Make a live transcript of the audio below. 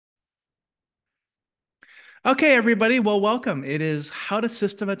Okay, everybody. Well, welcome. It is how to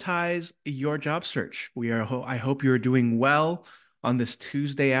systematize your job search. I hope you're doing well on this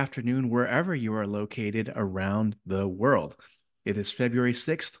Tuesday afternoon, wherever you are located around the world. It is February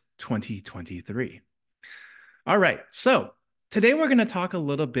 6th, 2023. All right. So today we're going to talk a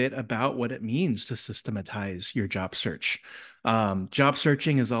little bit about what it means to systematize your job search. Job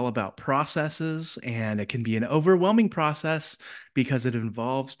searching is all about processes, and it can be an overwhelming process because it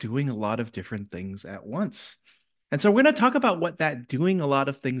involves doing a lot of different things at once. And so we're going to talk about what that doing a lot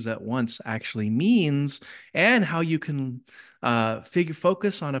of things at once actually means and how you can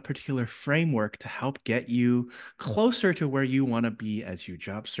focus on a particular framework to help get you closer to where you want to be as you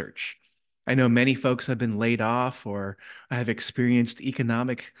job search. I know many folks have been laid off or have experienced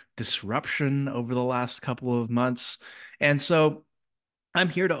economic disruption over the last couple of months. And so I'm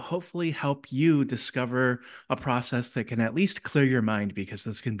here to hopefully help you discover a process that can at least clear your mind because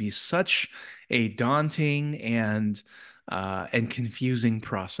this can be such a daunting and confusing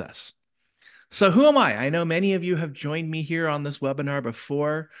process. So, who am I? I know many of you have joined me here on this webinar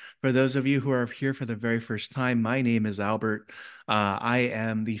before. For those of you who are here for the very first time, my name is Albert. I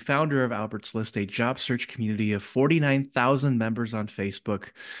am the founder of Albert's List, a job search community of 49,000 members on Facebook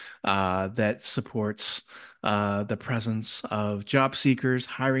that supports the presence of job seekers,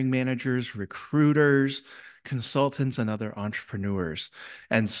 hiring managers, recruiters, consultants, and other entrepreneurs.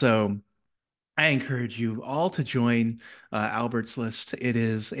 And so, I encourage you all to join Albert's List. It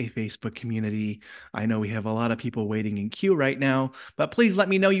is a Facebook community. I know we have a lot of people waiting in queue right now, but please let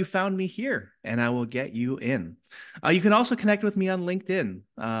me know you found me here and I will get you in. You can also connect with me on LinkedIn.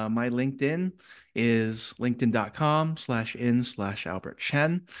 My LinkedIn is linkedin.com/in/Albert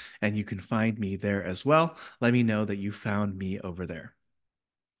Chen, and you can find me there as well. Let me know that you found me over there.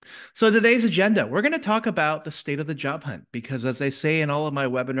 So today's agenda, we're going to talk about the state of the job hunt because as I say in all of my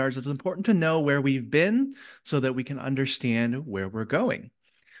webinars, it's important to know where we've been so that we can understand where we're going.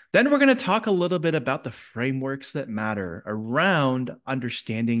 Then we're going to talk a little bit about the frameworks that matter around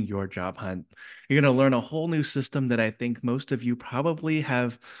understanding your job hunt. You're going to learn a whole new system that I think most of you probably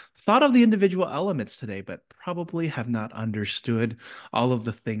have thought of the individual elements today, but probably have not understood all of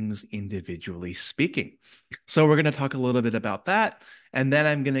the things individually speaking. So we're going to talk a little bit about that. And then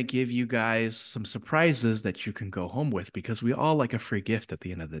I'm going to give you guys some surprises that you can go home with because we all like a free gift at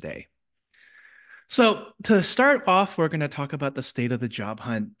the end of the day. So, to start off, we're going to talk about the state of the job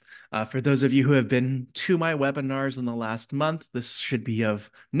hunt. For those of you who have been to my webinars in the last month, this should be of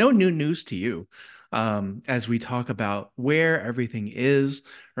no new news to you as we talk about where everything is,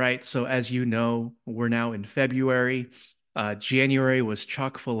 right? So, as you know, we're now in February. January was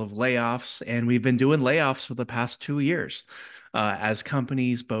chock full of layoffs, and we've been doing layoffs for the past 2 years. As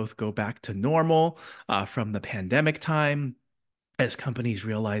companies both go back to normal from the pandemic time, as companies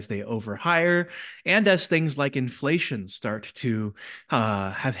realize they overhire, and as things like inflation start to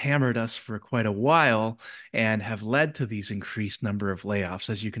have hammered us for quite a while and have led to these increased number of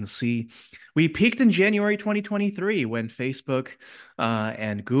layoffs. As you can see, we peaked in January 2023 when Facebook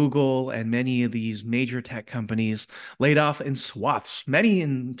and Google and many of these major tech companies laid off in swaths, many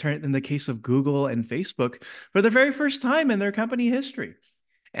in the case of Google and Facebook for the very first time in their company history.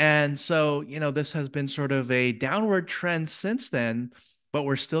 And so, this has been sort of a downward trend since then, but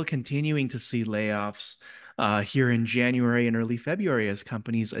we're still continuing to see layoffs here in January and early February as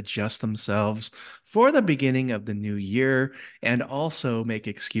companies adjust themselves for the beginning of the new year and also make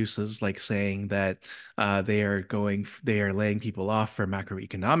excuses like saying that they are laying people off for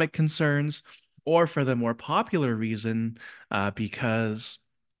macroeconomic concerns or for the more popular reason because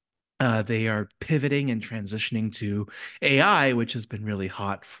they are pivoting and transitioning to AI, which has been really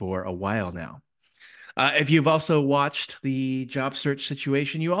hot for a while now. If you've also watched the job search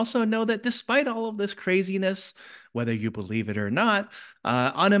situation, you also know that despite all of this craziness, whether you believe it or not,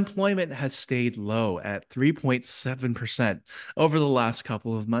 unemployment has stayed low at 3.7% over the last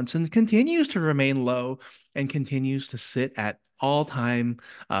couple of months and continues to remain low and continues to sit at all-time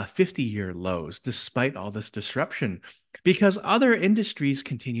 50-year lows despite all this disruption because other industries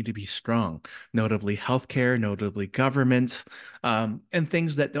continue to be strong, notably healthcare, notably government, and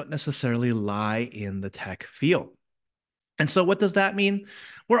things that don't necessarily lie in the tech field. And so, what does that mean?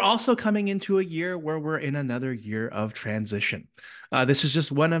 We're also coming into a year where we're in another year of transition. This is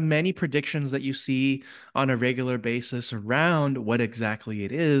just one of many predictions that you see on a regular basis around what exactly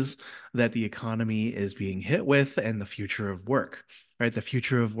it is that the economy is being hit with and the future of work. Right? The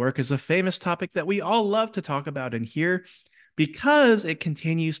future of work is a famous topic that we all love to talk about in here. because it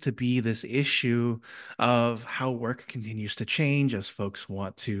continues to be this issue of how work continues to change as folks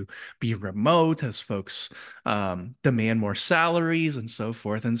want to be remote, as folks demand more salaries and so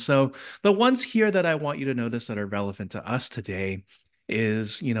forth. And so the ones here that I want you to notice that are relevant to us today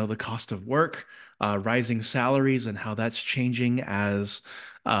is, the cost of work, rising salaries, and how that's changing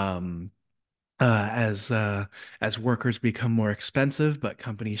um, uh, as uh, as workers become more expensive, but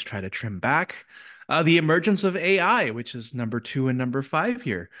companies try to trim back. The emergence of AI, which is number two and number five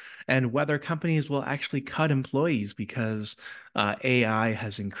here, and whether companies will actually cut employees because AI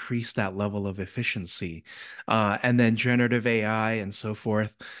has increased that level of efficiency, and then generative AI and so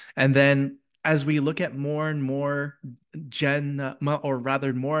forth. And then as we look at more and more or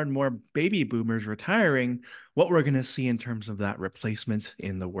rather more and more baby boomers retiring, what we're going to see in terms of that replacement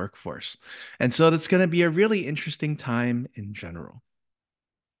in the workforce. And so that's going to be a really interesting time in general.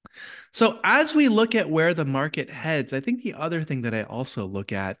 So, as we look at where the market heads, I think the other thing that I also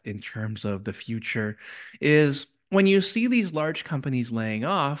look at in terms of the future is when you see these large companies laying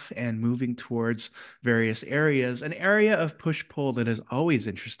off and moving towards various areas, an area of push pull that is always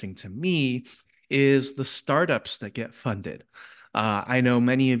interesting to me is the startups that get funded. I know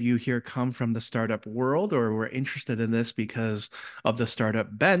many of you here come from the startup world or were interested in this because of the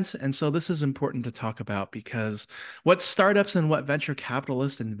startup bent. And so this is important to talk about because what startups and what venture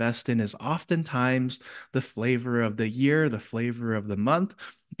capitalists invest in is oftentimes the flavor of the year, the flavor of the month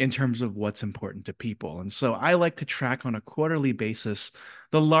in terms of what's important to people. And so I like to track on a quarterly basis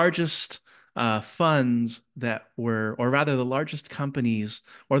the largest funds that were, or rather the largest companies,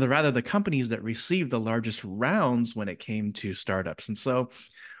 or rather the companies that received the largest rounds when it came to startups. And so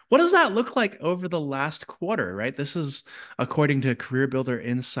what does that look like over the last quarter, right? This is, according to Career Builder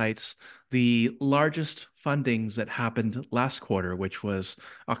Insights, the largest fundings that happened last quarter, which was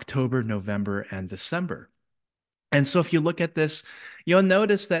October, November, and December. And so if you look at this, you'll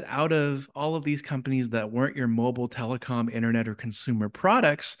notice that out of all of these companies that weren't your mobile, telecom, internet, or consumer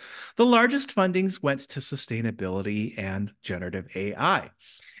products, the largest fundings went to sustainability and generative AI.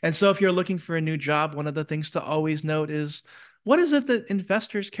 And so if you're looking for a new job, one of the things to always note is what is it that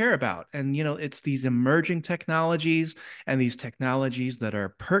investors care about? And, it's these emerging technologies and these technologies that are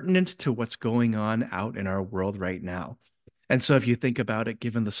pertinent to what's going on out in our world right now. And so if you think about it,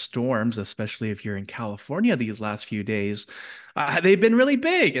 given the storms, especially if you're in California these last few days, they've been really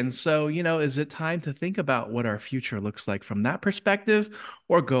big. And so, is it time to think about what our future looks like from that perspective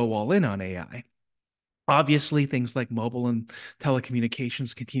or go all in on AI? Obviously, things like mobile and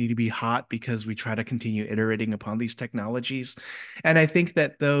telecommunications continue to be hot because we try to continue iterating upon these technologies. And I think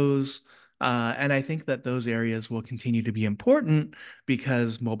that those areas will continue to be important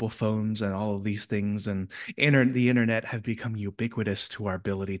because mobile phones and all of these things and the internet have become ubiquitous to our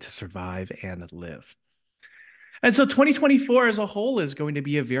ability to survive and live. And so 2024 as a whole is going to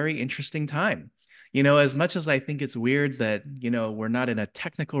be a very interesting time. As much as I think it's weird that, we're not in a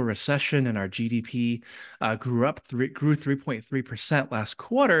technical recession and our GDP grew 3.3% last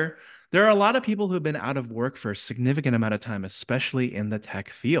quarter, there are a lot of people who've been out of work for a significant amount of time, especially in the tech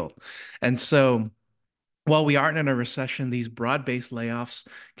field. And so while we aren't in a recession, these broad-based layoffs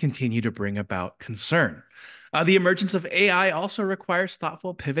continue to bring about concern. The emergence of AI also requires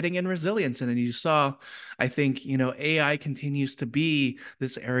thoughtful pivoting and resilience. And then you saw, I think, AI continues to be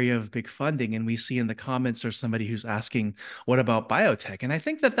this area of big funding. And we see in the comments there's somebody who's asking, what about biotech? And I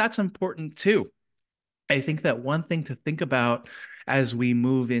think that that's important too. I think that one thing to think about as we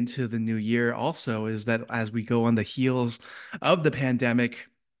move into the new year also is that as we go on the heels of the pandemic,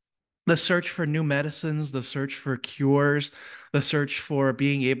 the search for new medicines, the search for cures, the search for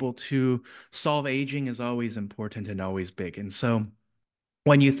being able to solve aging is always important and always big. And so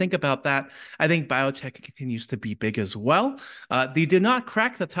when you think about that, I think biotech continues to be big as well. They did not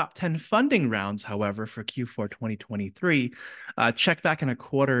crack the top 10 funding rounds, however, for Q4 2023. Check back in a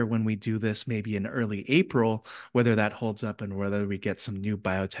quarter when we do this, maybe in early April, whether that holds up and whether we get some new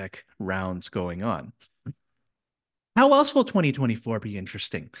biotech rounds going on. How else will 2024 be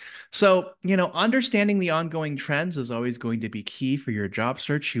interesting? So, understanding the ongoing trends is always going to be key for your job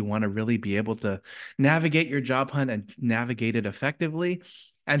search. You want to really be able to navigate your job hunt and navigate it effectively.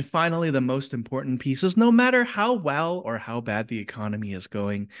 And finally, the most important piece is no matter how well or how bad the economy is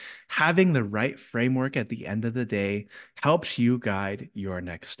going, having the right framework at the end of the day helps you guide your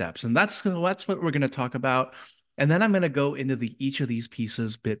next steps. And that's what we're going to talk about. And then I'm going to go into each of these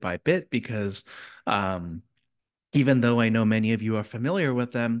pieces bit by bit because even though I know many of you are familiar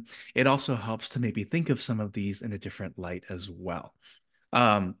with them, it also helps to maybe think of some of these in a different light as well.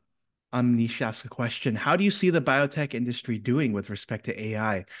 Um, Amnish asked a question. How do you see the biotech industry doing with respect to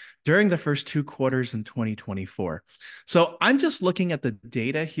AI during the first two quarters in 2024? So I'm just looking at the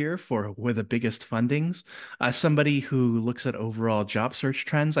data here for where the biggest fundings. As somebody who looks at overall job search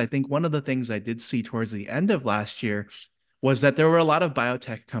trends, I think one of the things I did see towards the end of last year was that there were a lot of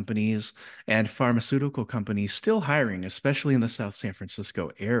biotech companies and pharmaceutical companies still hiring, especially in the South San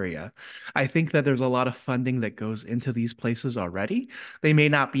Francisco area. I think that there's a lot of funding that goes into these places already. They may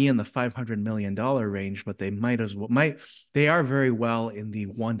not be in the $500 million range, but they they are very well in the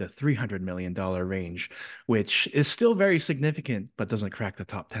 $1 to $300 million range, which is still very significant, but doesn't crack the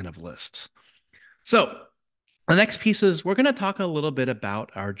top 10 of lists. So the next piece is we're going to talk a little bit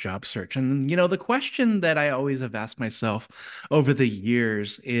about our job search. And, the question that I always have asked myself over the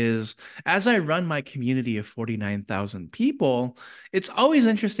years is as I run my community of 49,000 people, it's always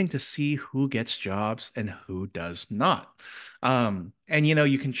interesting to see who gets jobs and who does not. And,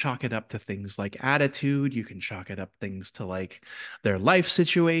 you can chalk it up to things like attitude. You can chalk it up things to like their life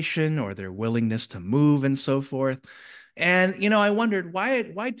situation or their willingness to move and so forth. And I wondered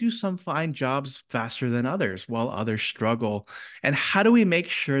why do some find jobs faster than others while others struggle? And how do we make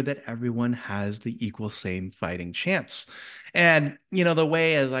sure that everyone has the equal same fighting chance? And the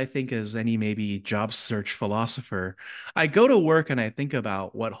way as I think as any maybe job search philosopher, I go to work and I think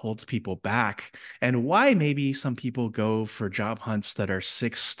about what holds people back and why maybe some people go for job hunts that are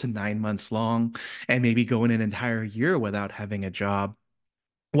 6 to 9 months long and maybe go in an entire year without having a job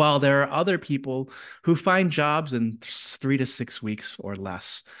while there are other people who find jobs in 3 to 6 weeks or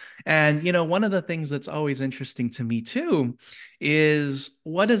less. And, one of the things that's always interesting to me too is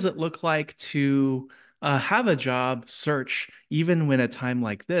what does it look like to have a job search, even when a time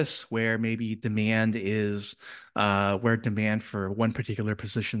like this, where maybe where demand for one particular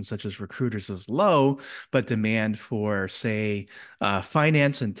position, such as recruiters, is low, but demand for, say,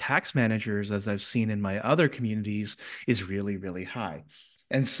 finance and tax managers, as I've seen in my other communities, is really, really high.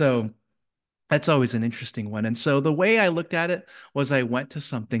 And so that's always an interesting one. And so the way I looked at it was I went to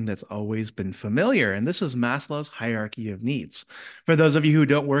something that's always been familiar, and this is Maslow's hierarchy of needs. For those of you who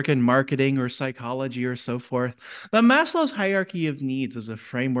don't work in marketing or psychology or so forth, the Maslow's hierarchy of needs is a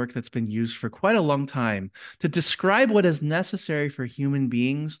framework that's been used for quite a long time to describe what is necessary for human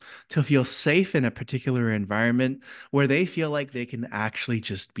beings to feel safe in a particular environment where they feel like they can actually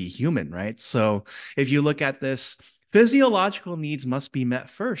just be human, right? So if you look at this, physiological needs must be met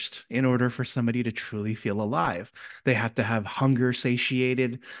first in order for somebody to truly feel alive. They have to have hunger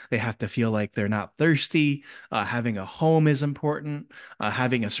satiated. They have to feel like they're not thirsty. Having a home is important.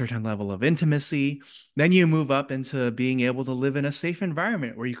 Having a certain level of intimacy. Then you move up into being able to live in a safe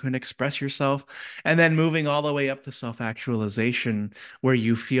environment where you can express yourself. And then moving all the way up to self-actualization, where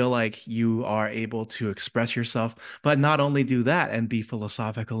you feel like you are able to express yourself, but not only do that and be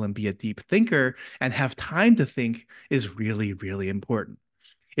philosophical and be a deep thinker and have time to think is really, really important.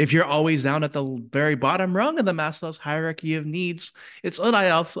 If you're always down at the very bottom rung of the Maslow's hierarchy of needs, it's what I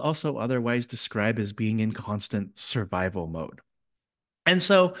also otherwise describe as being in constant survival mode. And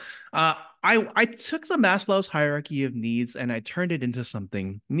so uh, I took the Maslow's hierarchy of needs and I turned it into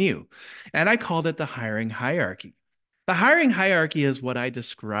something new. And I called it the hiring hierarchy. The hiring hierarchy is what I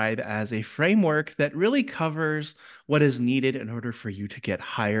describe as a framework that really covers what is needed in order for you to get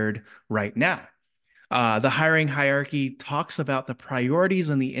hired right now. The hiring hierarchy talks about the priorities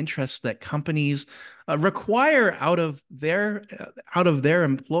and the interests that companies require out of their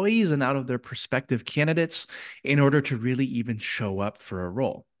employees and out of their prospective candidates in order to really even show up for a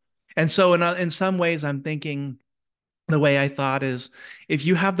role. And so, in some ways, I'm thinking the way I thought is if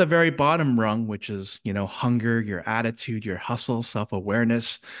you have the very bottom rung, which is, hunger, your attitude, your hustle,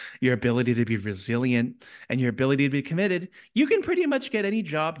 self-awareness, your ability to be resilient, and your ability to be committed, you can pretty much get any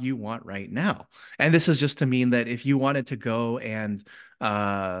job you want right now. And this is just to mean that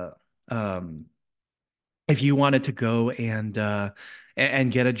uh, um, if you wanted to go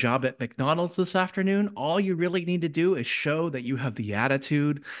and get a job at McDonald's this afternoon, all you really need to do is show that you have the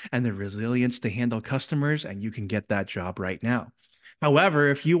attitude and the resilience to handle customers, and you can get that job right now. However,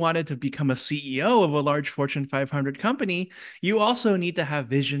 if you wanted to become a CEO of a large Fortune 500 company, you also need to have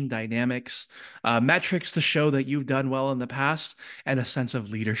vision, dynamics, metrics to show that you've done well in the past, and a sense of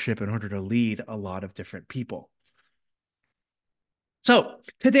leadership in order to lead a lot of different people. So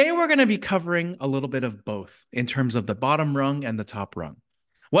today we're going to be covering a little bit of both in terms of the bottom rung and the top rung.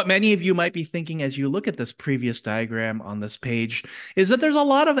 What many of you might be thinking as you look at this previous diagram on this page is that there's a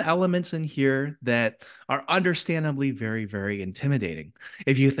lot of elements in here that are understandably very, very intimidating.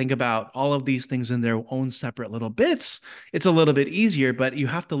 If you think about all of these things in their own separate little bits, it's a little bit easier, but you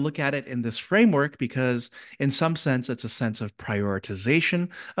have to look at it in this framework because, in some sense, it's a sense of prioritization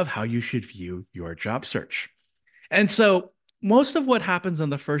of how you should view your job search. And so most of what happens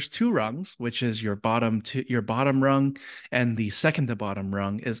on the first two rungs, which is your bottom rung and the second to bottom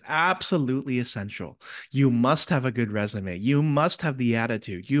rung, is absolutely essential. You must have a good resume. You must have the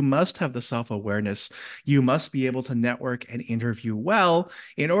attitude. You must have the self-awareness. You must be able to network and interview well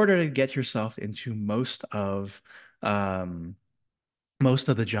in order to get yourself into um, most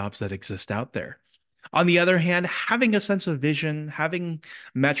of the jobs that exist out there. On the other hand, having a sense of vision, having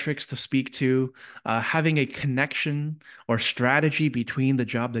metrics to speak to, having a connection or strategy between the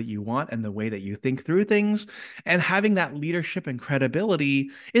job that you want and the way that you think through things, and having that leadership and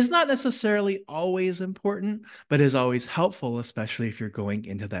credibility is not necessarily always important, but is always helpful, especially if you're going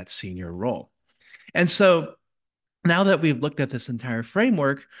into that senior role. And so now that we've looked at this entire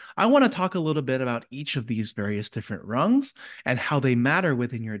framework, I want to talk a little bit about each of these various different rungs and how they matter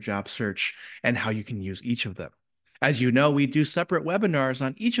within your job search and how you can use each of them. As you know, we do separate webinars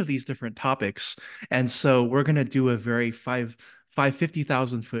on each of these different topics. And so we're going to do a very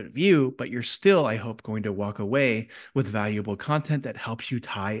 50,000 foot view, but you're still, I hope, going to walk away with valuable content that helps you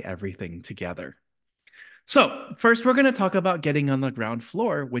tie everything together. So first, we're going to talk about getting on the ground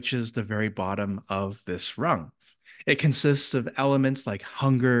floor, which is the very bottom of this rung. It consists of elements like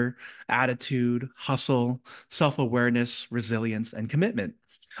hunger, attitude, hustle, self-awareness, resilience, and commitment.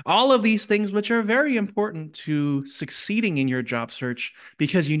 All of these things, which are very important to succeeding in your job search,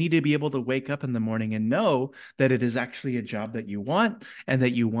 because you need to be able to wake up in the morning and know that it is actually a job that you want and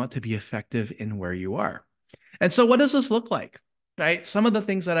that you want to be effective in where you are. And so, what does this look like? Right? Some of the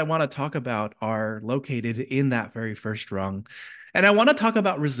things that I want to talk about are located in that very first rung. And I want to talk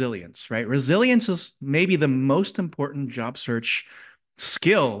about resilience, right? Resilience is maybe the most important job search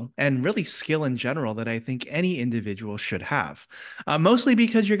skill and really skill in general that I think any individual should have. Mostly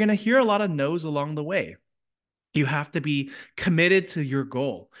because you're going to hear a lot of no's along the way. You have to be committed to your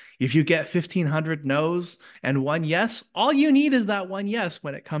goal. If you get 1,500 no's and one yes, all you need is that one yes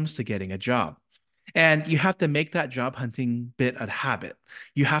when it comes to getting a job. And you have to make that job hunting bit a habit.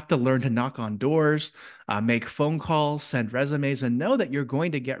 You have to learn to knock on doors, make phone calls, send resumes, and know that you're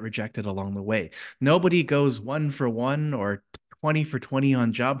going to get rejected along the way. Nobody goes 1 for 1 or 20 for 20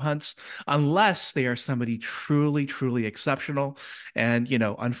 on job hunts unless they are somebody truly, truly exceptional. And,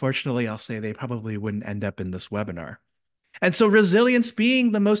 unfortunately, I'll say they probably wouldn't end up in this webinar. And so resilience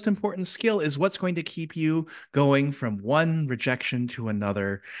being the most important skill is what's going to keep you going from one rejection to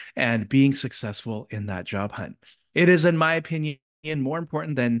another and being successful in that job hunt. It is, in my opinion, more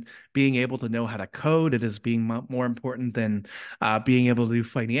important than being able to know how to code. It is being more important than being able to do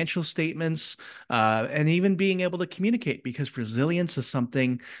financial statements and even being able to communicate, because resilience is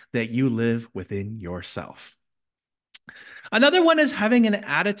something that you live within yourself. Another one is having an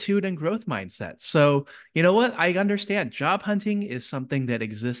attitude and growth mindset. So, you know what? I understand job hunting is something that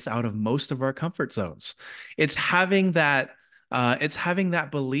exists out of most of our comfort zones. It's having that it's having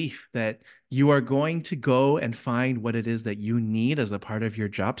that belief that you are going to go and find what it is that you need as a part of your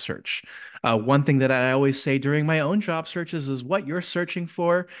job search. One thing that I always say during my own job searches is what you're searching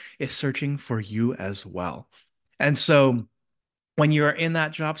for is searching for you as well. And so when you're in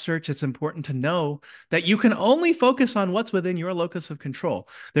that job search, it's important to know that you can only focus on what's within your locus of control.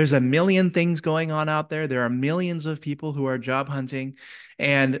 There's a million things going on out there. There are millions of people who are job hunting,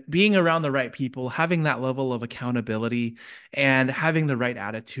 and being around the right people, having that level of accountability and having the right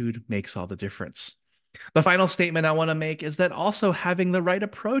attitude makes all the difference. The final statement I want to make is that also having the right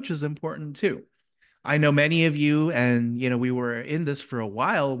approach is important too. I know many of you, and we were in this for a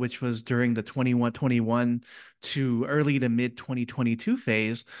while, which was during the 21 to early to mid 2022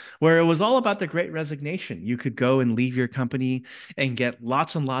 phase, where it was all about the great resignation. You could go and leave your company and get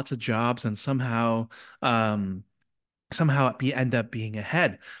lots and lots of jobs and um, somehow end up being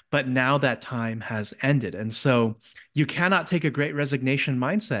ahead. But now that time has ended. And so you cannot take a great resignation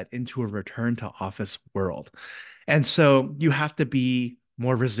mindset into a return to office world. And so you have to be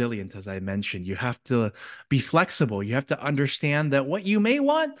more resilient, as I mentioned. You have to be flexible. You have to understand that what you may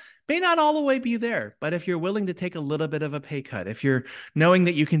want may not all the way be there. But if you're willing to take a little bit of a pay cut, if you're knowing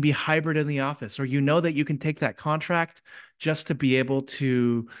that you can be hybrid in the office, or you know that you can take that contract just to be able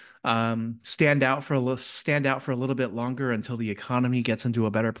to stand out for a little bit longer until the economy gets into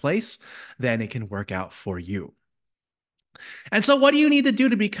a better place, then it can work out for you. And so, what do you need to do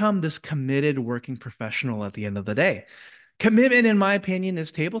to become this committed working professional at the end of the day? Commitment, in my opinion,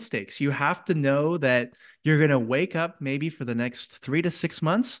 is table stakes. You have to know that you're going to wake up maybe for the next 3 to 6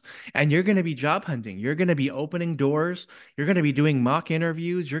 months and you're going to be job hunting. You're going to be opening doors. You're going to be doing mock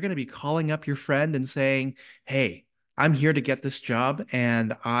interviews. You're going to be calling up your friend and saying, hey, I'm here to get this job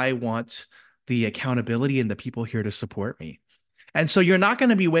and I want the accountability and the people here to support me. And so you're not going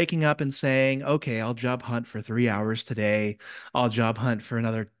to be waking up and saying, okay, I'll job hunt for 3 hours today. I'll job hunt for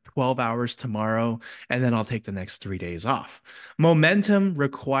another 12 hours tomorrow, and then I'll take the next 3 days off. Momentum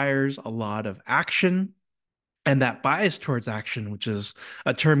requires a lot of action. And that bias towards action, which is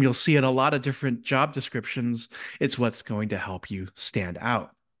a term you'll see in a lot of different job descriptions, it's what's going to help you stand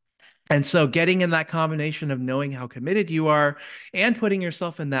out. And so getting in that combination of knowing how committed you are and putting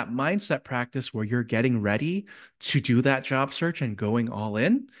yourself in that mindset practice where you're getting ready to do that job search and going all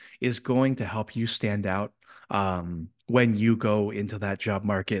in is going to help you stand out when you go into that job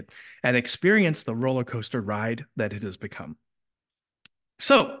market and experience the roller coaster ride that it has become.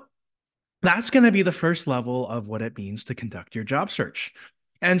 So that's going to be the first level of what it means to conduct your job search.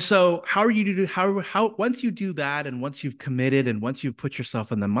 And so how are you to do how once you do that and once you've committed and once you've put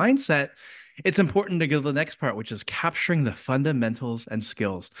yourself in the mindset, it's important to go to the next part, which is capturing the fundamentals and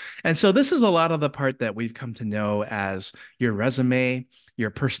skills. And so this is a lot of the part that we've come to know as your resume, your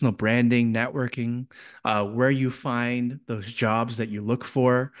personal branding, networking, where you find those jobs that you look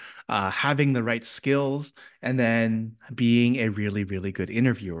for, having the right skills, and then being a really, really good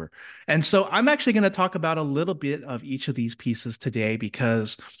interviewer. And so I'm actually going to talk about a little bit of each of these pieces today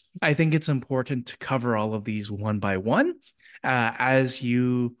because I think it's important to cover all of these one by one as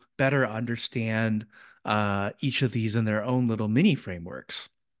you better understand each of these in their own little mini frameworks.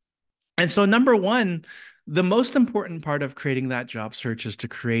 And so, number one, the most important part of creating that job search is to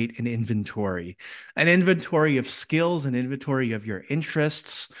create an inventory of skills, an inventory of your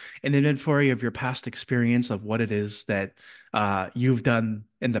interests, an inventory of your past experience of what it is that you've done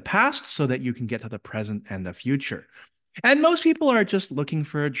in the past so that you can get to the present and the future. And most people are just looking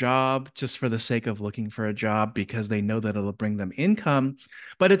for a job just for the sake of looking for a job because they know that it'll bring them income.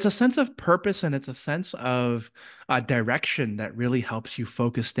 But it's a sense of purpose and it's a sense of direction that really helps you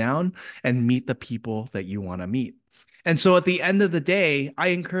focus down and meet the people that you want to meet. And so at the end of the day, I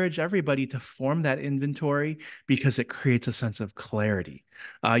encourage everybody to form that inventory because it creates a sense of clarity.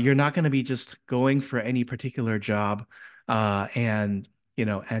 You're not going to be just going for any particular job and,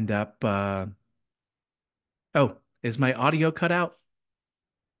 end up. Oh, is my audio cut out?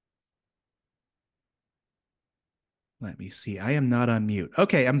 Let me see. I am not on mute.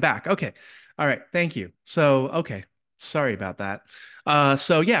 Okay, I'm back. Okay. All right. Thank you. So, okay. Sorry about that.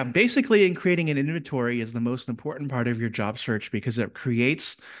 So yeah, basically in creating an inventory is the most important part of your job search because it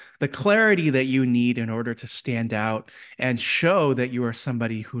creates the clarity that you need in order to stand out and show that you are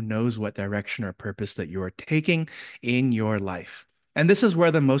somebody who knows what direction or purpose that you are taking in your life. And this is where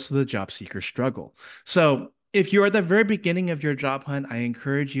the most of the job seekers struggle. So if you're at the very beginning of your job hunt, I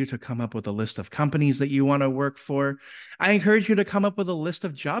encourage you to come up with a list of companies that you want to work for. I encourage you to come up with a list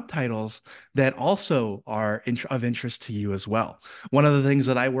of job titles that also are of interest to you as well. One of the things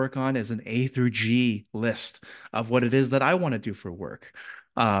that I work on is an A through G list of what it is that I want to do for work.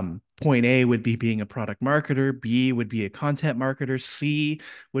 Point A would be being a product marketer. B would be a content marketer. C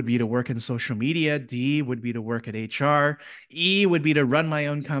would be to work in social media. D would be to work at HR. E would be to run my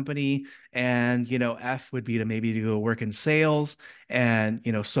own company. And, F would be to maybe to go work in sales and,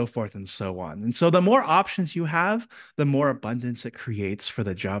 so forth and so on. And so the more options you have, the more abundance it creates for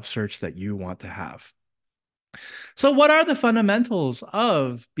the job search that you want to have. So, what are the fundamentals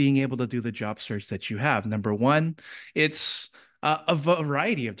of being able to do the job search that you have? Number one, it's a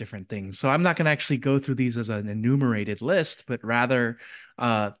variety of different things. So, I'm not going to actually go through these as an enumerated list, but rather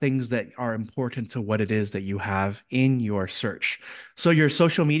things that are important to what it is that you have in your search. So, your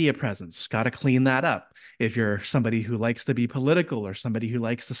social media presence, got to clean that up. If you're somebody who likes to be political or somebody who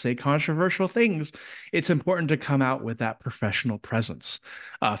likes to say controversial things, it's important to come out with that professional presence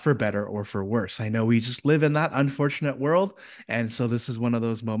for better or for worse. I know we just live in that unfortunate world. And so this is one of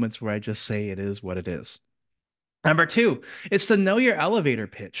those moments where I just say it is what it is. Number two, it's to know your elevator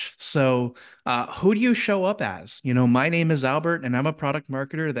pitch. So, who do you show up as? My name is Albert, and I'm a product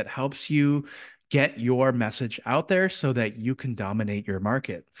marketer that helps you get your message out there so that you can dominate your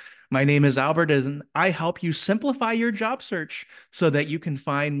market. My name is Albert, and I help you simplify your job search so that you can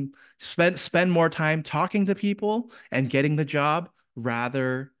spend more time talking to people and getting the job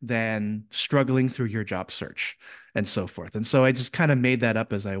rather than struggling through your job search and so forth. And so I just kind of made that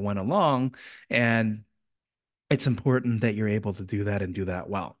up as I went along, and it's important that you're able to do that and do that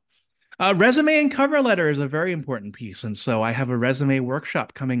well. Resume and cover letter is a very important piece. And so I have a resume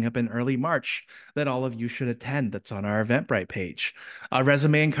workshop coming up in early March that all of you should attend. That's on our Eventbrite page. A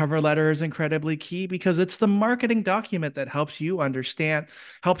resume and cover letter is incredibly key because it's the marketing document that helps you understand,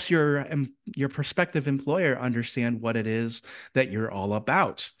 helps your prospective employer understand what it is that you're all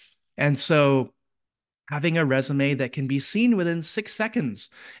about. And so having a resume that can be seen within 6 seconds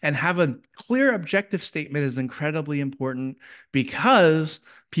and have a clear objective statement is incredibly important because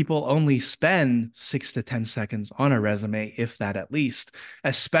people only spend 6 to 10 seconds on a resume, if that at least,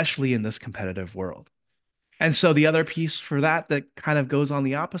 especially in this competitive world. And so the other piece for that that kind of goes on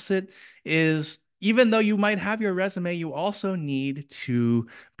the opposite is even though you might have your resume, you also need to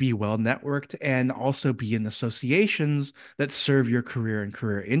be well networked and also be in associations that serve your career and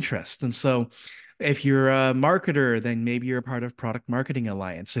career interests. And so if you're a marketer, then maybe you're a part of Product Marketing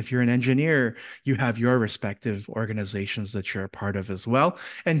Alliance. If you're an engineer, you have your respective organizations that you're a part of as well.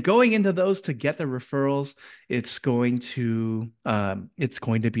 And going into those to get the referrals, it's going to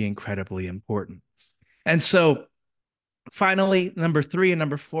be incredibly important. And so finally, number three and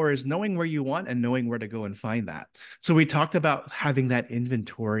number four is knowing where you want and knowing where to go and find that. So we talked about having that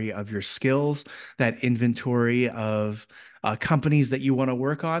inventory of your skills, that inventory of companies that you want to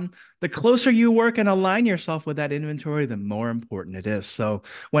work on. The closer you work and align yourself with that inventory, the more important it is. So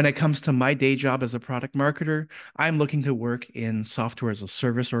when it comes to my day job as a product marketer, I'm looking to work in software as a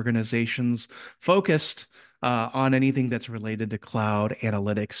service organizations focused on anything that's related to cloud,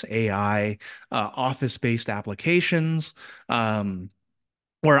 analytics, AI, office-based applications,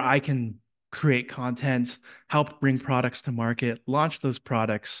 where I can create content, help bring products to market, launch those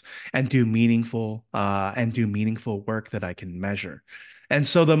products, and do meaningful work that I can measure. And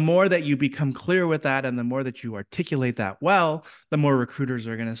so the more that you become clear with that and the more that you articulate that well, the more recruiters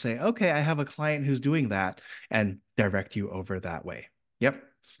are going to say, okay, I have a client who's doing that and direct you over that way. Yep.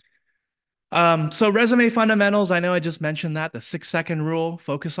 So resume fundamentals, I know I just mentioned that, the 6 second rule,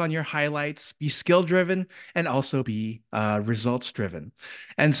 focus on your highlights, be skill driven, and also be results driven.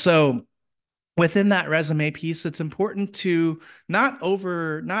 And so within that resume piece, it's important to not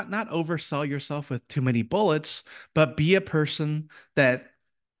oversell yourself with too many bullets, but be a person that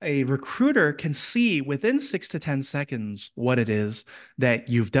a recruiter can see within 6 to 10 seconds what it is that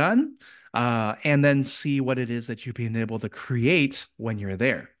you've done, and then see what it is that you've been able to create when you're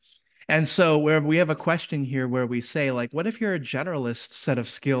there. And so where we have a question here where we say, like, what if you're a generalist set of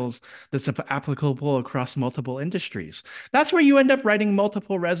skills that's applicable across multiple industries? That's where you end up writing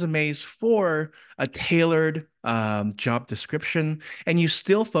multiple resumes for a tailored job description, and you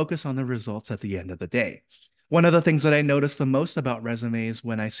still focus on the results at the end of the day. One of the things that I notice the most about resumes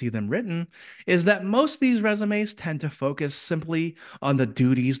when I see them written is that most of these resumes tend to focus simply on the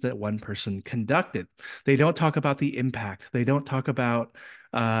duties that one person conducted. They don't talk about the impact.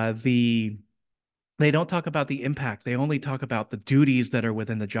 Uh, the they don't talk about the impact. They only talk about the duties that are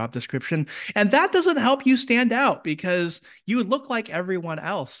within the job description. And that doesn't help you stand out because you look like everyone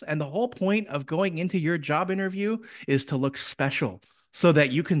else. And the whole point of going into your job interview is to look special so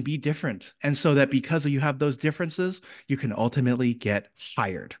that you can be different. And so that because you have those differences, you can ultimately get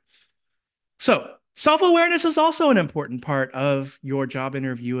hired. So, self-awareness is also an important part of your job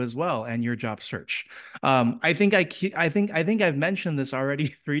interview as well and your job search. I think I've mentioned this already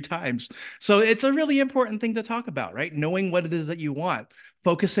 3 times. So it's a really important thing to talk about, right? Knowing what it is that you want,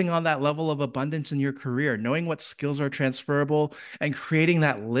 focusing on that level of abundance in your career, knowing what skills are transferable, and creating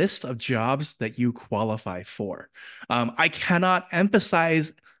that list of jobs that you qualify for. I cannot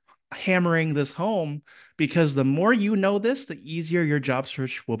emphasize hammering this home because the more you know this, the easier your job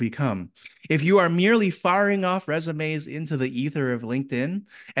search will become. If you are merely firing off resumes into the ether of LinkedIn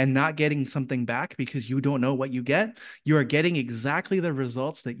and not getting something back because you don't know what you get, you are getting exactly the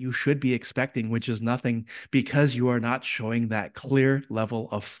results that you should be expecting, which is nothing because you are not showing that clear level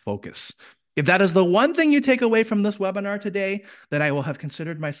of focus. If that is the one thing you take away from this webinar today, then I will have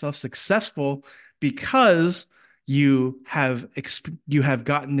considered myself successful because you have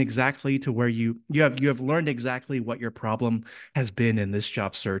gotten exactly to where you have learned exactly what your problem has been in this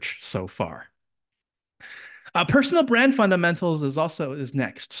job search so far. Personal brand fundamentals is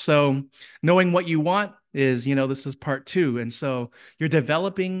next. So knowing what you want is, this is part two. And so you're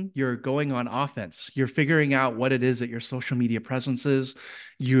going on offense. You're figuring out what it is that your social media presence is.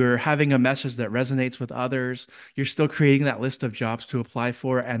 You're having a message that resonates with others. You're still creating that list of jobs to apply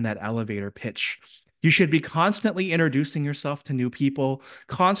for and that elevator pitch. You should be constantly introducing yourself to new people,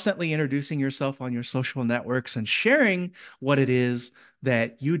 constantly introducing yourself on your social networks and sharing what it is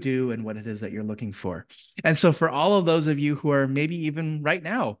that you do and what it is that you're looking for. And so for all of those of you who are maybe even right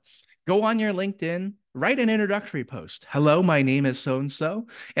now, go on your LinkedIn, write an introductory post. Hello, my name is so and so,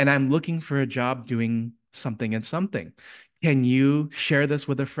 and I'm looking for a job doing something and something. Can you share this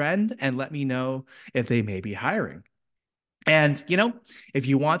with a friend and let me know if they may be hiring? And, if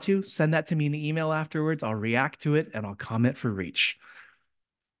you want to, send that to me in the email afterwards. I'll react to it and I'll comment for reach.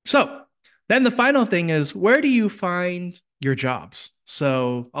 So then the final thing is, where do you find your jobs?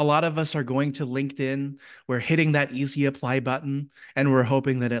 So a lot of us are going to LinkedIn, we're hitting that easy apply button, and we're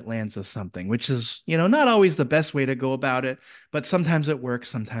hoping that it lands us something, which is, not always the best way to go about it, but sometimes it works,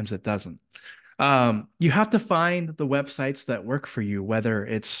 sometimes it doesn't. You have to find the websites that work for you, whether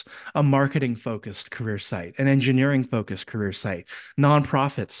it's a marketing focused career site, an engineering focused career site,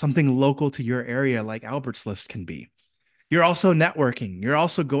 nonprofits, something local to your area like Albert's List can be. You're also networking. You're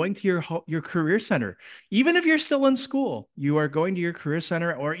also going to your career center. Even if you're still in school, you are going to your career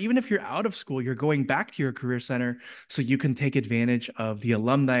center, or even if you're out of school, you're going back to your career center so you can take advantage of the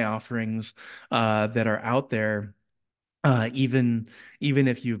alumni offerings that are out there, even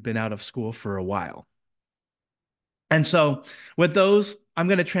if you've been out of school for a while. And so with those, I'm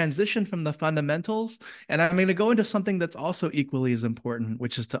going to transition from the fundamentals and I'm going to go into something that's also equally as important,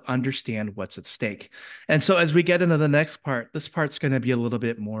 which is to understand what's at stake. And so as we get into the next part, this part's going to be a little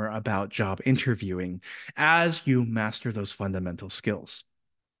bit more about job interviewing as you master those fundamental skills.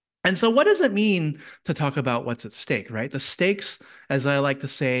 And so what does it mean to talk about what's at stake, right? The stakes, as I like to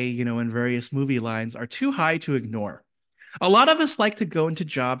say, in various movie lines, are too high to ignore. A lot of us like to go into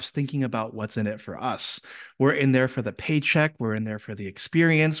jobs thinking about what's in it for us. We're in there for the paycheck, we're in there for the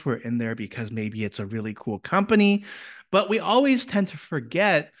experience, we're in there because maybe it's a really cool company. But we always tend to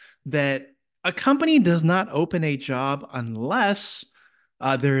forget that a company does not open a job unless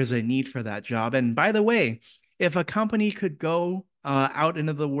there is a need for that job. And by the way, if a company could go out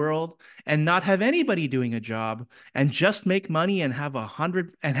into the world and not have anybody doing a job and just make money and have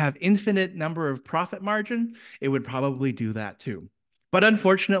 100 and have infinite number of profit margin, it would probably do that too. But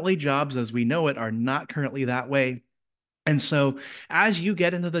unfortunately, jobs as we know it are not currently that way. And so as you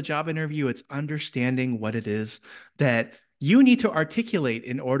get into the job interview, it's understanding what it is that you need to articulate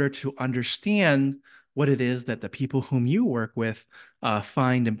in order to understand what it is that the people whom you work with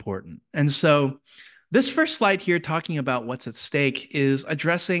find important. And so this first slide here talking about what's at stake is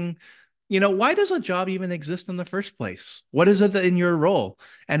addressing, why does a job even exist in the first place? What is it in your role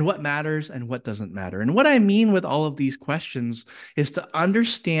and what matters and what doesn't matter? And what I mean with all of these questions is to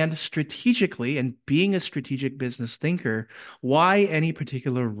understand strategically and being a strategic business thinker, why any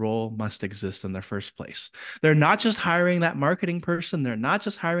particular role must exist in the first place. They're not just hiring that marketing person. They're not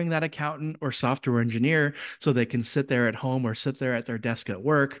just hiring that accountant or software engineer so they can sit there at home or sit there at their desk at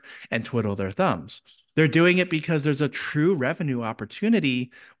work and twiddle their thumbs. They're doing it because there's a true revenue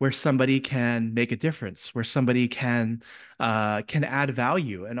opportunity where somebody can make a difference, where somebody can add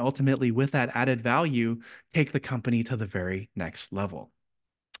value, and ultimately, with that added value, take the company to the very next level.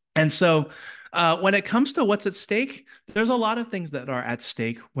 And so, when it comes to what's at stake, there's a lot of things that are at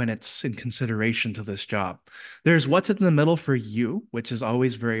stake when it's in consideration to this job. There's what's in the middle for you, which is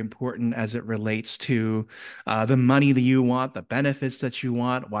always very important as it relates to the money that you want, the benefits that you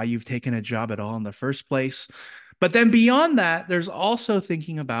want, why you've taken a job at all in the first place. But then beyond that, there's also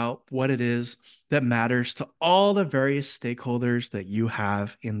thinking about what it is that matters to all the various stakeholders that you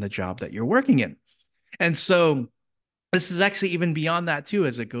have in the job that you're working in. And so, this is actually even beyond that too,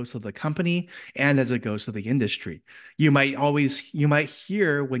 as it goes to the company and as it goes to the industry. You might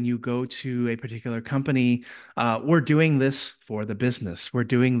hear when you go to a particular company, we're doing this for the business. We're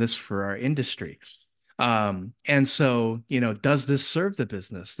doing this for our industry. And so, does this serve the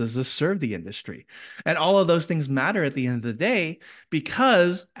business? Does this serve the industry? And all of those things matter at the end of the day,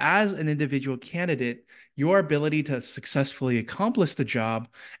 because as an individual candidate, your ability to successfully accomplish the job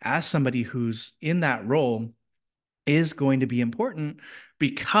as somebody who's in that role is going to be important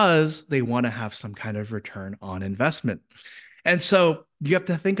because they want to have some kind of return on investment. And so you have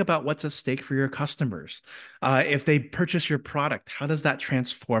to think about what's at stake for your customers. If they purchase your product, how does that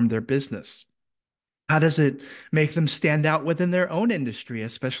transform their business? How does it make them stand out within their own industry,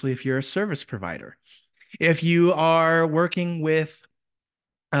 especially if you're a service provider? If you are working with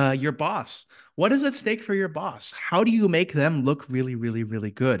your boss. What is at stake for your boss? How do you make them look really, really,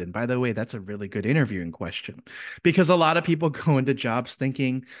 really good? And by the way, that's a really good interviewing question because a lot of people go into jobs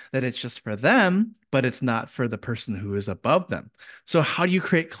thinking that it's just for them, but it's not for the person who is above them. So, how do you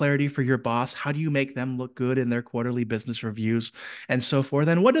create clarity for your boss? How do you make them look good in their quarterly business reviews and so forth?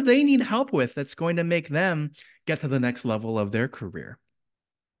 And what do they need help with that's going to make them get to the next level of their career?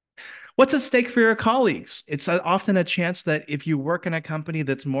 What's at stake for your colleagues? It's often a chance that if you work in a company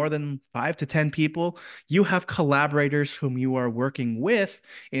that's more than 5 to 10 people, you have collaborators whom you are working with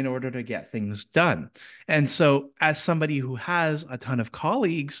in order to get things done. And so, as somebody who has a ton of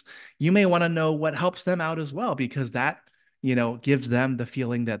colleagues, you may want to know what helps them out as well, because that gives them the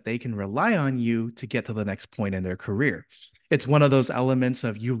feeling that they can rely on you to get to the next point in their career. It's one of those elements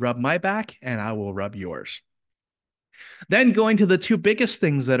of you rub my back and I will rub yours. Then going to the two biggest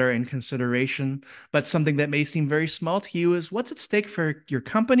things that are in consideration, but something that may seem very small to you is what's at stake for your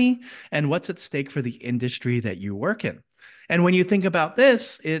company and what's at stake for the industry that you work in. And when you think about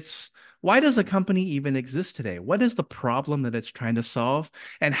this, it's why does a company even exist today? What is the problem that it's trying to solve?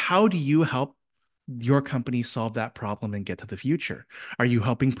 And how do you help your company solve that problem and get to the future? Are you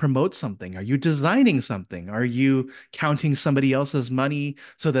helping promote something? Are you designing something? Are you counting somebody else's money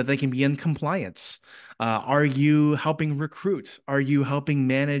so that they can be in compliance? Are you helping recruit? Are you helping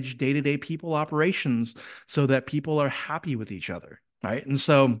manage day-to-day people operations so that people are happy with each other? Right. And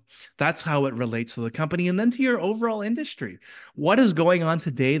so that's how it relates to the company and then to your overall industry. What is going on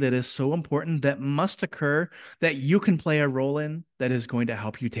today that is so important that must occur that you can play a role in that is going to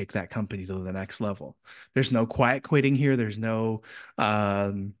help you take that company to the next level? There's no quiet quitting here.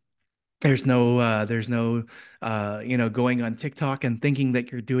 Um, there's no going on TikTok and thinking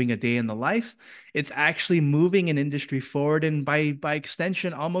that you're doing a day in the life. It's actually moving an industry forward and by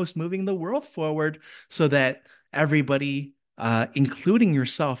extension, almost moving the world forward so that everybody, including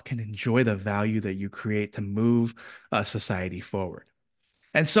yourself, can enjoy the value that you create to move society forward.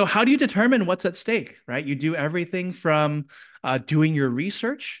 And so, how do you determine what's at stake, right? You do everything from doing your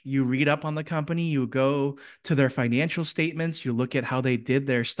research, you read up on the company, you go to their financial statements, you look at how they did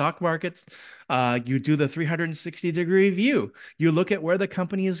their stock markets, you do the 360-degree view, you look at where the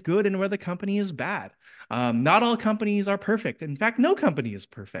company is good and where the company is bad. Not all companies are perfect. In fact, no company is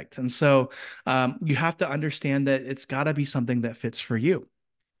perfect. And so, you have to understand that it's got to be something that fits for you.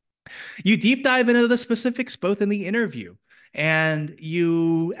 You deep dive into the specifics both in the interview and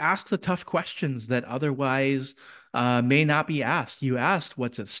you ask the tough questions that otherwise may not be asked. You asked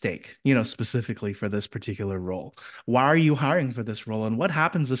what's at stake, specifically for this particular role. Why are you hiring for this role? And what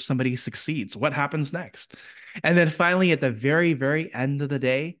happens if somebody succeeds? What happens next? And then finally, at the very, very end of the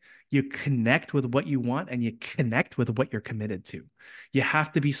day, you connect with what you want and you connect with what you're committed to. You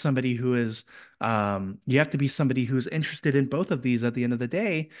have to be somebody who is, you have to be somebody who's interested in both of these at the end of the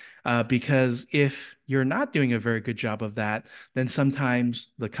day, because if you're not doing a very good job of that, then sometimes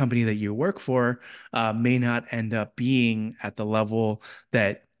the company that you work for may not end up being at the level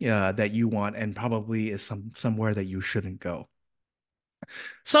that you want, and probably is somewhere that you shouldn't go.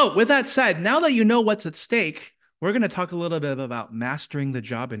 So, with that said, now that you know what's at stake, we're going to talk a little bit about mastering the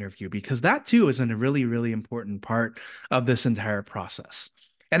job interview because that too is a really, really important part of this entire process.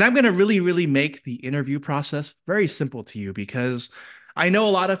 And I'm going to really, really make the interview process very simple to you because I know a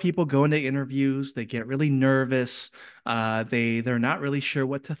lot of people go into interviews, they get really nervous, they're not really sure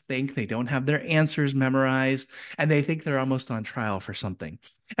what to think, they don't have their answers memorized, and they think they're almost on trial for something.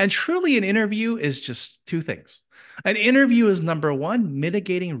 And truly, an interview is just two things. An interview is number one,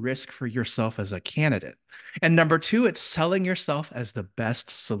 mitigating risk for yourself as a candidate. And number two, it's selling yourself as the best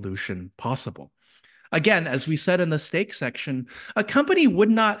solution possible. Again, as we said in the stake section, a company would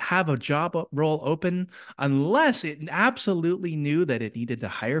not have a job role open unless it absolutely knew that it needed to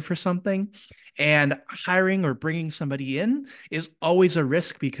hire for something. And hiring or bringing somebody in is always a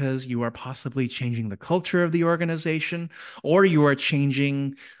risk because you are possibly changing the culture of the organization, or you are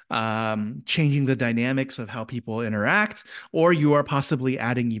changing the dynamics of how people interact, or you are possibly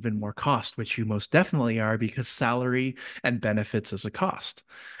adding even more cost, which you most definitely are because salary and benefits is a cost.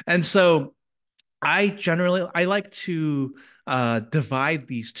 And so I like to divide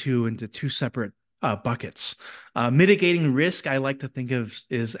these two into two separate buckets. Mitigating risk, I like to think of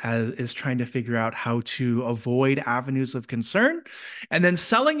is trying to figure out how to avoid avenues of concern, and then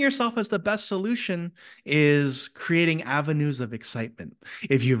selling yourself as the best solution is creating avenues of excitement.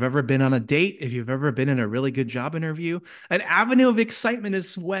 If you've ever been on a date, if you've ever been in a really good job interview, an avenue of excitement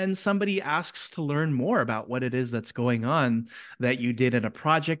is when somebody asks to learn more about what it is that's going on that you did in a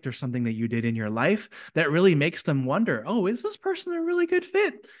project or something that you did in your life that really makes them wonder, oh, is this person a really good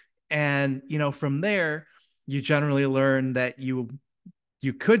fit? And from there, you generally learn that you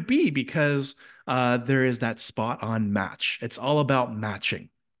could be because there is that spot on match. It's all about matching.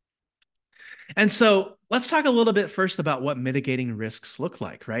 And so let's talk a little bit first about what mitigating risks look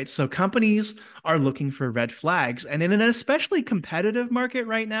like, right? So companies are looking for red flags. And in an especially competitive market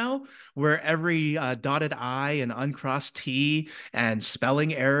right now, where every dotted I and uncrossed T and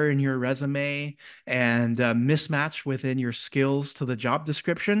spelling error in your resume and mismatch within your skills to the job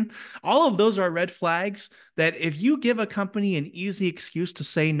description, all of those are red flags that if you give a company an easy excuse to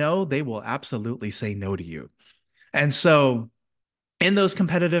say no, they will absolutely say no to you. And so in those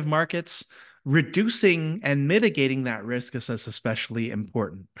competitive markets, reducing and mitigating that risk is especially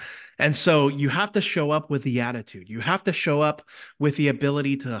important. And so you have to show up with the attitude. You have to show up with the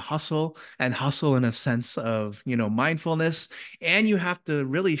ability to hustle and hustle in a sense of, mindfulness. And you have to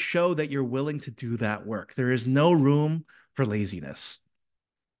really show that you're willing to do that work. There is no room for laziness.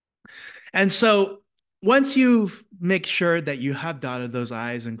 And so once you've make sure that you have dotted those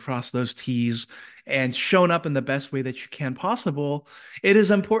I's and crossed those T's and shown up in the best way that you can possible, it is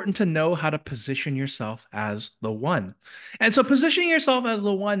important to know how to position yourself as the one. And so positioning yourself as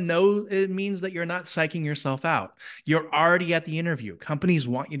the one, no, it means that you're not psyching yourself out. You're already at the interview. Companies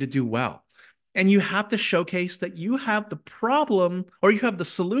want you to do well. And you have to showcase that you have the problem or you have the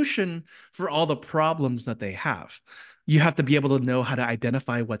solution for all the problems that they have. You have to be able to know how to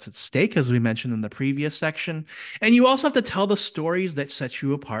identify what's at stake, as we mentioned in the previous section. And you also have to tell the stories that set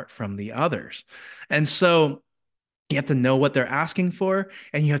you apart from the others. And so you have to know what they're asking for,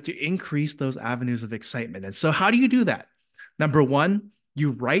 and you have to increase those avenues of excitement. And so, how do you do that? Number one,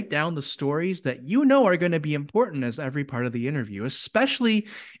 you write down the stories that you know are going to be important as every part of the interview, especially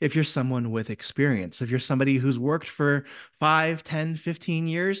if you're someone with experience. If you're somebody who's worked for 5, 10, 15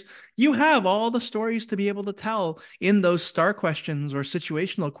 years, you have all the stories to be able to tell in those star questions or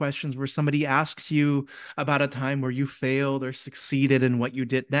situational questions where somebody asks you about a time where you failed or succeeded in what you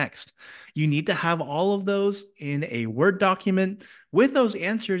did next. You need to have all of those in a Word document with those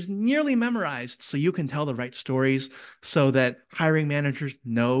answers nearly memorized so you can tell the right stories so that hiring managers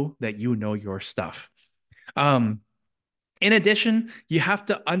know that you know your stuff. Um, in addition, you have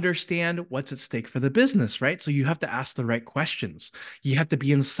to understand what's at stake for the business, right? So you have to ask the right questions. You have to be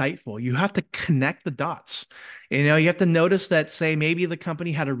insightful. You have to connect the dots. You have to notice that, say, maybe the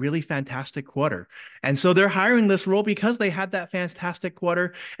company had a really fantastic quarter. And so they're hiring this role because they had that fantastic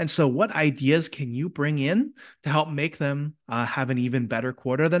quarter. And so, what ideas can you bring in to help make them have an even better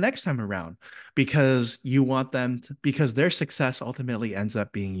quarter the next time around? Because you want them to, because their success ultimately ends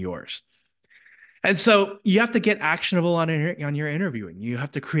up being yours. And so you have to get actionable on your interviewing. You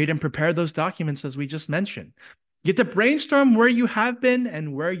have to create and prepare those documents as we just mentioned. You have to brainstorm where you have been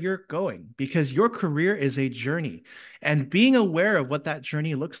and where you're going because your career is a journey. And being aware of what that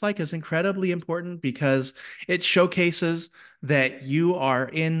journey looks like is incredibly important because it showcases that you are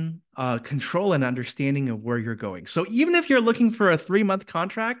in control and understanding of where you're going. So even if you're looking for a 3-month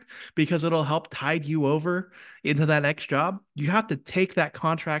contract because it'll help tide you over into that next job, you have to take that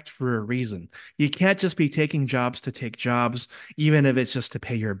contract for a reason. You can't just be taking jobs to take jobs, even if it's just to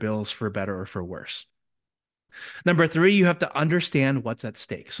pay your bills for better or for worse. Number three, you have to understand what's at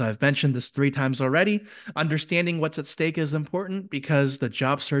stake. So I've mentioned this 3 times already. Understanding what's at stake is important because the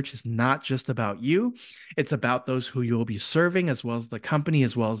job search is not just about you. It's about those who you'll be serving, as well as the company,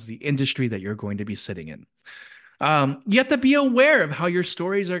 as well as the industry that you're going to be sitting in. You have to be aware of how your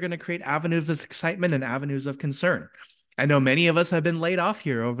stories are going to create avenues of excitement and avenues of concern. I know many of us have been laid off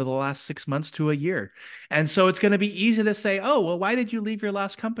here over the last 6 months to a year. And so it's going to be easy to say, oh, well, why did you leave your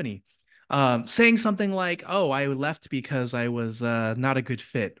last company? Saying something like, oh, I left because I was not a good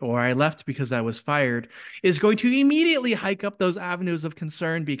fit, or I left because I was fired, is going to immediately hike up those avenues of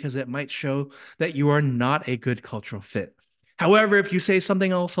concern because it might show that you are not a good cultural fit. However, if you say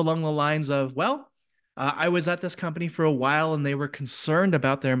something else along the lines of, well, I was at this company for a while and they were concerned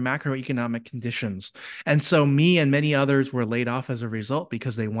about their macroeconomic conditions. And so me and many others were laid off as a result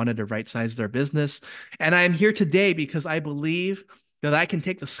because they wanted to right size their business. And I am here today because I believe that I can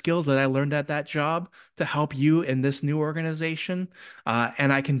take the skills that I learned at that job to help you in this new organization,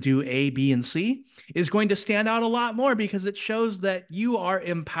 and I can do A, B, and C, is going to stand out a lot more because it shows that you are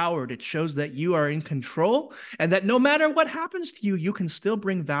empowered. It shows that you are in control and that no matter what happens to you, you can still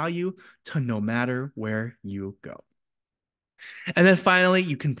bring value to no matter where you go. And then finally,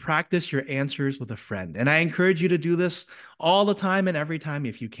 you can practice your answers with a friend. And I encourage you to do this all the time and every time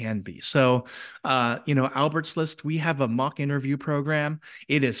if you can be. So, Albert's List, we have a mock interview program.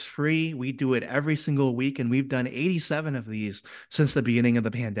 It is free. We do it every single week, and we've done 87 of these since the beginning of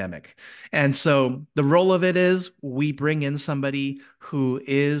the pandemic. And so the role of it is we bring in somebody who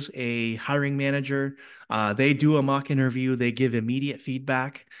is a hiring manager. They do a mock interview, they give immediate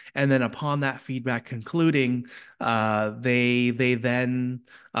feedback, and then upon that feedback concluding, they then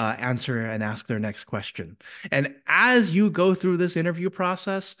answer and ask their next question. And as you go through this interview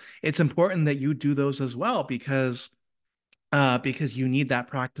process, it's important that you do those as well because you need that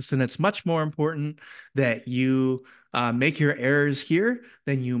practice, and it's much more important that you make your errors here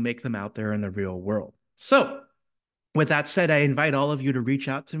than you make them out there in the real world. So, with that said, I invite all of you to reach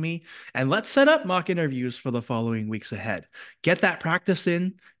out to me and let's set up mock interviews for the following weeks ahead. Get that practice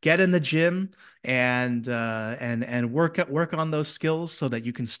in, get in the gym, and work on those skills so that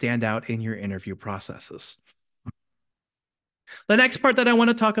you can stand out in your interview processes. The next part that I want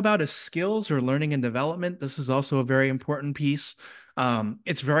to talk about is skills or learning and development. This is also a very important piece.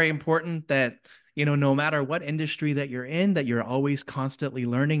 It's very important that, no matter what industry that you're in, that you're always constantly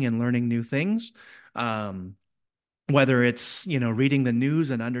learning and learning new things. Um, whether it's, reading the news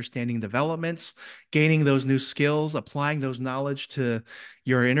and understanding developments, gaining those new skills, applying those knowledge to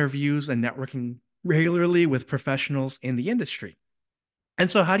your interviews and networking regularly with professionals in the industry. And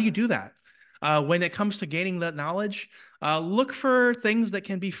so, how do you do that? When it comes to gaining that knowledge, look for things that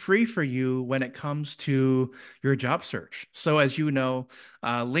can be free for you when it comes to your job search. So, as you know,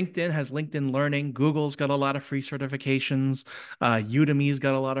 LinkedIn has LinkedIn Learning. Google's got a lot of free certifications. Udemy's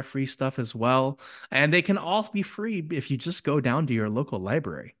got a lot of free stuff as well. And they can all be free if you just go down to your local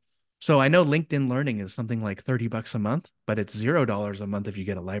library. So I know LinkedIn Learning is something like $30 a month, but it's $0 a month if you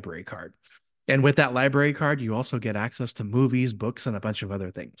get a library card. And with that library card, you also get access to movies, books, and a bunch of other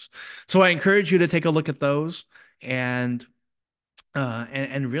things. So I encourage you to take a look at those and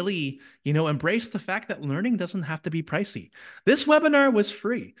and really, embrace the fact that learning doesn't have to be pricey. This webinar was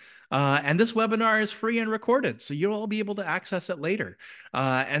free, and this webinar is free and recorded, so you'll all be able to access it later.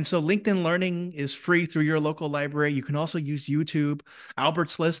 And so LinkedIn Learning is free through your local library. You can also use YouTube.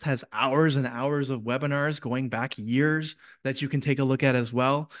 Albert's List has hours and hours of webinars going back years that you can take a look at as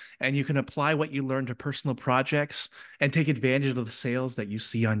well. And you can apply what you learned to personal projects and take advantage of the sales that you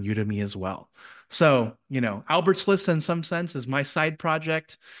see on Udemy as well. So, Albert's List in some sense is my side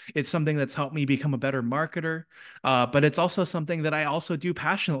project. It's something that's helped me become a better marketer, but it's also something that I also do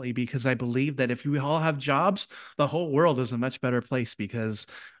passionately because I believe that if we all have jobs, the whole world is a much better place because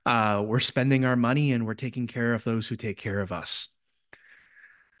we're spending our money and we're taking care of those who take care of us.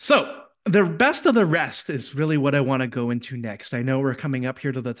 So, the best of the rest is really what I want to go into next. I know we're coming up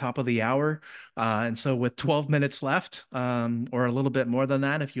here to the top of the hour. And so, with 12 minutes left, or a little bit more than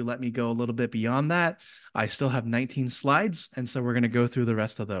that, if you let me go a little bit beyond that, I still have 19 slides. And so, we're going to go through the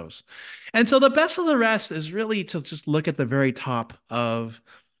rest of those. And so, the best of the rest is really to just look at the very top of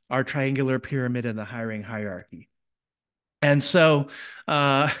our triangular pyramid in the hiring hierarchy. And so,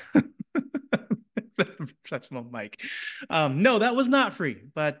 professional mic. No, that was not free,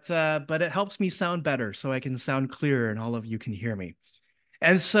 but it helps me sound better, so I can sound clearer, and all of you can hear me.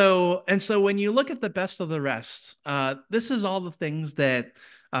 And so when you look at the best of the rest, this is all the things that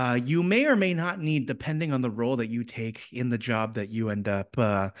you may or may not need depending on the role that you take in the job that you end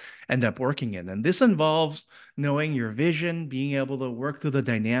up working in. And this involves knowing your vision, being able to work through the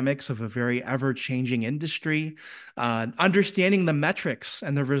dynamics of a very ever-changing industry, understanding the metrics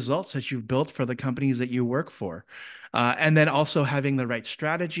and the results that you've built for the companies that you work for. And then also having the right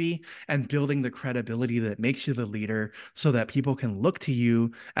strategy and building the credibility that makes you the leader so that people can look to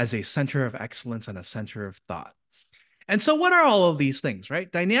you as a center of excellence and a center of thought. And so, what are all of these things,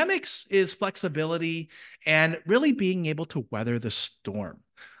 right? Dynamics is flexibility and really being able to weather the storm.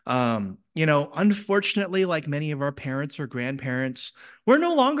 Unfortunately, like many of our parents or grandparents, we're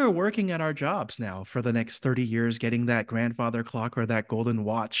no longer working at our jobs now for the next 30 years, getting that grandfather clock or that golden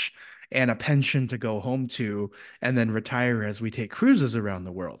watch and a pension to go home to and then retire as we take cruises around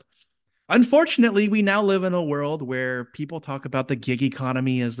the world. Unfortunately, we now live in a world where people talk about the gig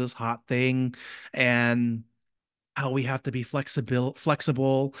economy as this hot thing and how we have to be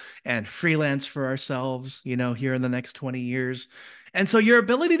flexible and freelance for ourselves, here in the next 20 years. And so your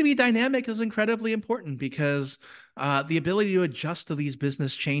ability to be dynamic is incredibly important because the ability to adjust to these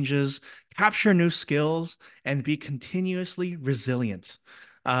business changes, capture new skills, and be continuously resilient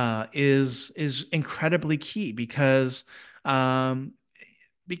is incredibly key because um,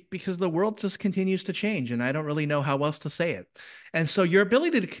 because the world just continues to change and I don't really know how else to say it. And so your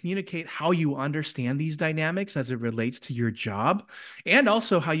ability to communicate how you understand these dynamics as it relates to your job and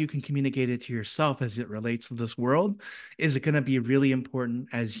also how you can communicate it to yourself as it relates to this world is going to be really important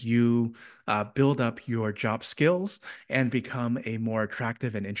as you build up your job skills and become a more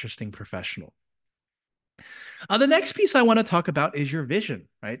attractive and interesting professional. The next piece I want to talk about is your vision,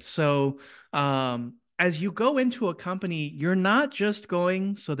 right? So, as you go into a company, you're not just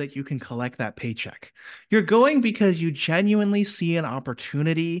going so that you can collect that paycheck. You're going because you genuinely see an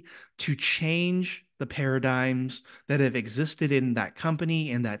opportunity to change the paradigms that have existed in that company,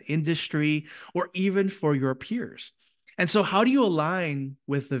 in that industry, or even for your peers. And so, how do you align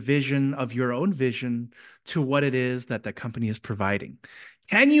with the vision of your own vision to what it is that the company is providing?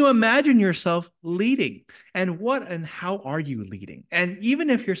 Can you imagine yourself leading? And what and how are you leading? And even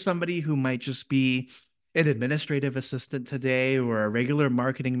if you're somebody who might just be an administrative assistant today or a regular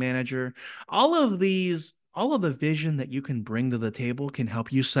marketing manager, all of the vision that you can bring to the table can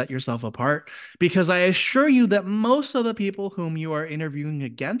help you set yourself apart. Because I assure you that most of the people whom you are interviewing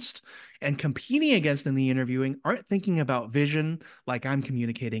against and competing against in the interviewing aren't thinking about vision like I'm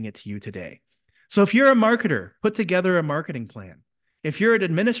communicating it to you today. So if you're a marketer, put together a marketing plan. If you're an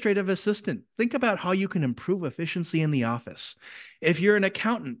administrative assistant, think about how you can improve efficiency in the office. If you're an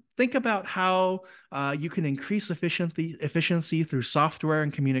accountant, think about how you can increase efficiency through software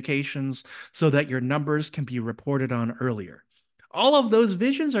and communications so that your numbers can be reported on earlier. All of those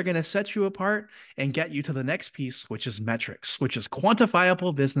visions are going to set you apart and get you to the next piece, which is metrics, which is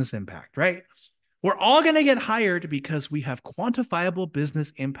quantifiable business impact, right? We're all going to get hired because we have quantifiable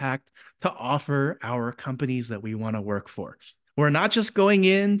business impact to offer our companies that we want to work for. We're not just going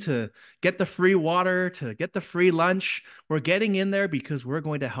in to get the free water, to get the free lunch. We're getting in there because we're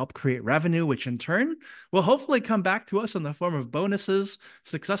going to help create revenue, which in turn will hopefully come back to us in the form of bonuses,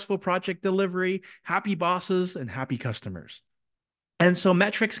 successful project delivery, happy bosses, and happy customers. And so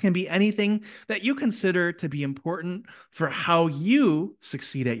metrics can be anything that you consider to be important for how you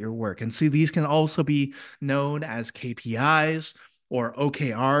succeed at your work. And see, these can also be known as KPIs or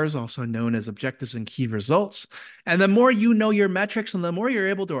OKRs, also known as objectives and key results. And the more you know your metrics and the more you're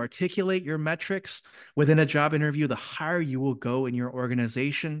able to articulate your metrics within a job interview, the higher you will go in your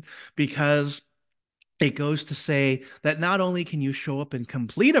organization because it goes to say that not only can you show up and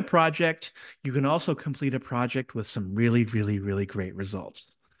complete a project, you can also complete a project with some really, really, really great results.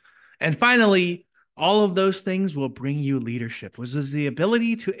 And finally, all of those things will bring you leadership, which is the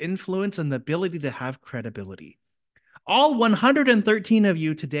ability to influence and the ability to have credibility. All 113 of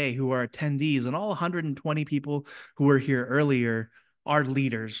you today who are attendees and all 120 people who were here earlier are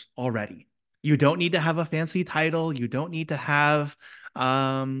leaders already. You don't need to have a fancy title. You don't need to have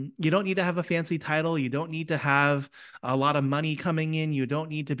a fancy title. You don't need to have a lot of money coming in. You don't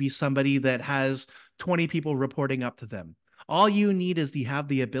need to be somebody that has 20 people reporting up to them. All you need is to have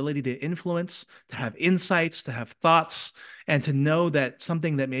the ability to influence, to have insights, to have thoughts, and to know that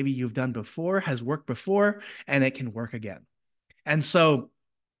something that maybe you've done before has worked before and it can work again. And so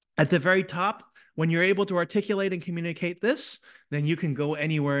at the very top, when you're able to articulate and communicate this, then you can go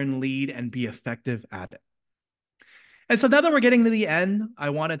anywhere and lead and be effective at it. And so now that we're getting to the end, I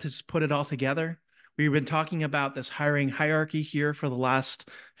wanted to just put it all together. We've been talking about this hiring hierarchy here for the last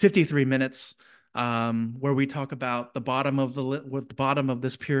 53 minutes, where we talk about the bottom of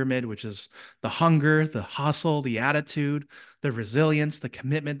this pyramid, which is the hunger, the hustle, the attitude, the resilience, the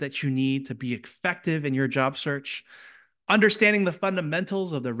commitment that you need to be effective in your job search, understanding the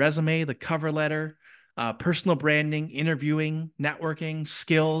fundamentals of the resume, the cover letter, personal branding, interviewing, networking,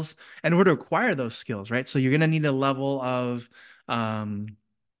 skills, and where to acquire those skills, right? So you're going to need a level um,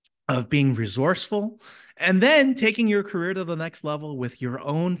 of being resourceful, and then taking your career to the next level with your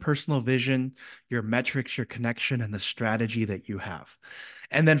own personal vision, your metrics, your connection, and the strategy that you have.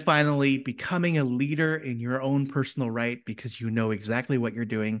 And then finally, becoming a leader in your own personal right because you know exactly what you're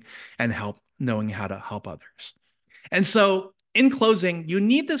doing and knowing how to help others. And so, in closing, you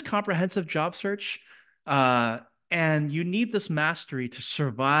need this comprehensive job search, uh, and you need this mastery to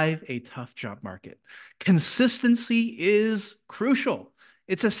survive a tough job market. Consistency is crucial.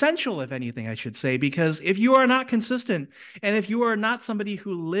 It's essential, if anything, I should say, because if you are not consistent and if you are not somebody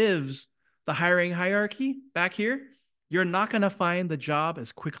who lives the hiring hierarchy back here, you're not going to find the job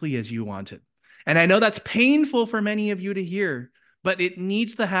as quickly as you want it. And I know that's painful for many of you to hear, but it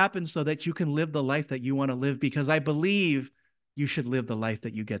needs to happen so that you can live the life that you want to live because I believe you should live the life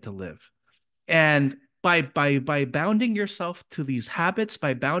that you get to live. And by bounding yourself to these habits,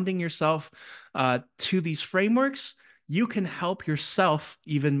 by bounding yourself to these frameworks, you can help yourself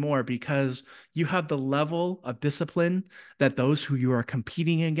even more because you have the level of discipline that those who you are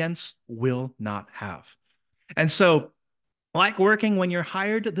competing against will not have. And so, like working when you're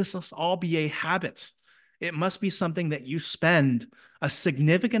hired, this must all be a habit. It must be something that you spend a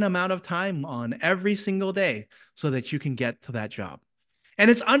significant amount of time on every single day so that you can get to that job.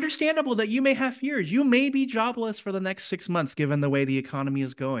 And it's understandable that you may have fears. You may be jobless for the next 6 months, given the way the economy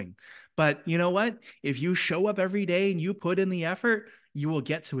is going. But you know what? If you show up every day and you put in the effort, you will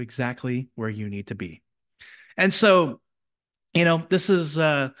get to exactly where you need to be. And so, this is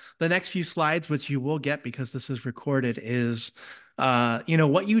the next few slides, which you will get because this is recorded, is,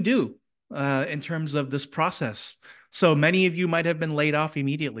 what you do in terms of this process. So many of you might have been laid off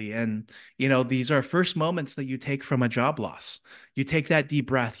immediately. And, these are first moments that you take from a job loss. You take that deep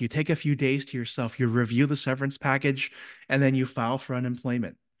breath, you take a few days to yourself, you review the severance package, and then you file for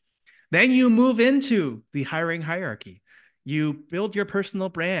unemployment. Then you move into the hiring hierarchy. You build your personal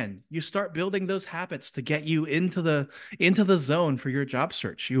brand. You start building those habits to get you into the zone for your job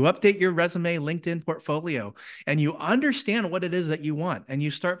search. You update your resume, LinkedIn portfolio, and you understand what it is that you want. And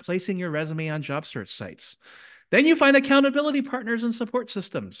you start placing your resume on job search sites. Then you find accountability partners and support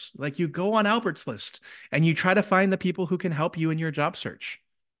systems. Like you go on Albert's list and you try to find the people who can help you in your job search.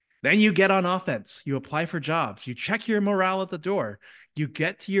 Then you get on offense. You apply for jobs. You check your morale at the door. You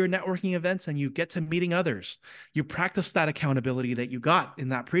get to your networking events and you get to meeting others. You practice that accountability that you got in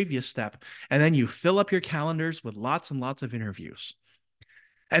that previous step. And then you fill up your calendars with lots and lots of interviews.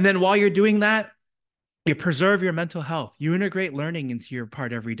 And then while you're doing that, you preserve your mental health. You integrate learning into your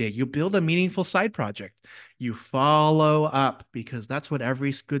part every day. You build a meaningful side project. You follow up because that's what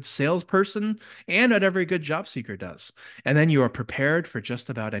every good salesperson and what every good job seeker does. And then you are prepared for just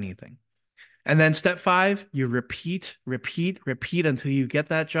about anything. And then step 5, you repeat, repeat, repeat until you get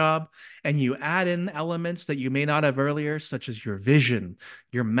that job. And you add in elements that you may not have earlier, such as your vision,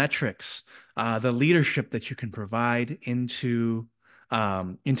 your metrics, the leadership that you can provide into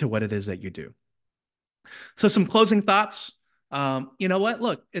what it is that you do. So some closing thoughts. You know what?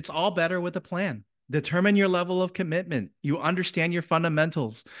 Look, it's all better with a plan. Determine your level of commitment. You understand your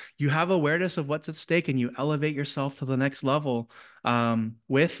fundamentals. You have awareness of what's at stake, and you elevate yourself to the next level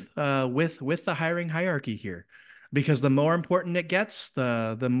with the hiring hierarchy here. Because the more important it gets,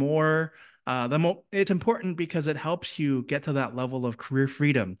 the more it's important because it helps you get to that level of career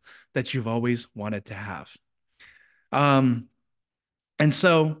freedom that you've always wanted to have. Um, and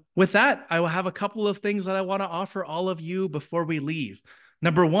so, with that, I will have a couple of things that I want to offer all of you before we leave.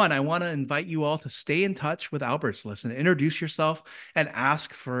 Number one, I want to invite you all to stay in touch with Albert's List and introduce yourself and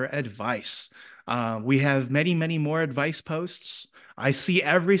ask for advice. We have many, many more advice posts. I see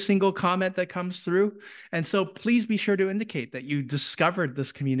every single comment that comes through. And so please be sure to indicate that you discovered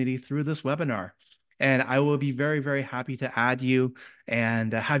this community through this webinar. And I will be very, very happy to add you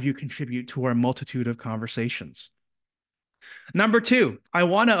and have you contribute to our multitude of conversations. Number two, I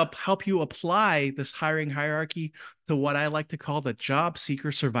want to help you apply this hiring hierarchy to what I like to call the Job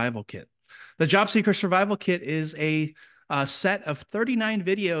Seeker Survival Kit. The Job Seeker Survival Kit is a set of 39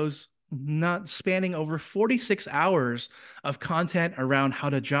 videos not spanning over 46 hours of content around how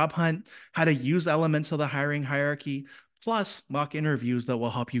to job hunt, how to use elements of the hiring hierarchy, plus mock interviews that will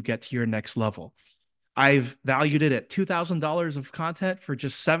help you get to your next level. I've valued it at $2,000 of content for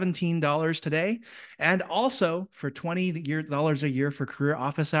just $17 today, and also for $20 a year for career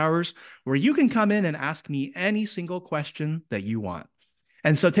office hours, where you can come in and ask me any single question that you want.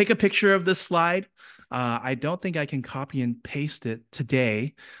 And so take a picture of this slide. I don't think I can copy and paste it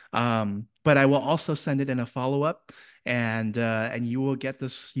today, but I will also send it in a follow-up, and you will get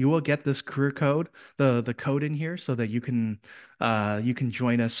this. You will get this career code, the code in here, so that you can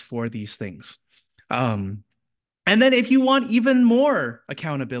join us for these things. And then if you want even more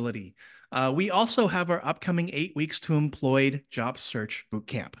accountability, we also have our upcoming 8 weeks to employed job search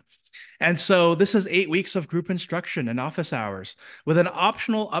bootcamp. And so this is 8 weeks of group instruction and office hours with an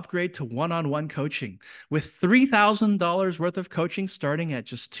optional upgrade to one-on-one coaching with $3,000 worth of coaching starting at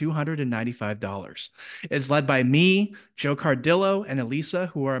just $295. It's led by me, Joe Cardillo, and Elisa,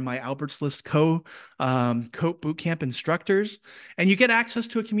 who are my Albert's List COAT bootcamp instructors. And you get access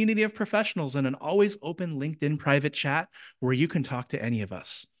to a community of professionals and an always open LinkedIn private chat where you can talk to any of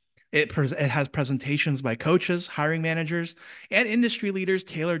us. It has presentations by coaches, hiring managers, and industry leaders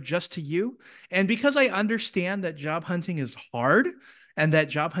tailored just to you. And because I understand that job hunting is hard and that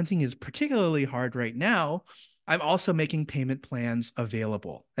job hunting is particularly hard right now, I'm also making payment plans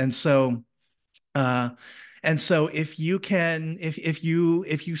available. And so, And so if you see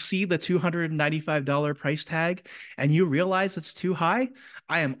the $295 price tag and you realize it's too high,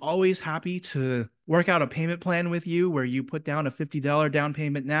 I am always happy to work out a payment plan with you where you put down a $50 down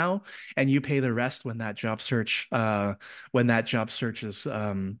payment now and you pay the rest when that job search is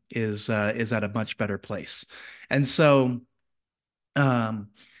at a much better place. And so um,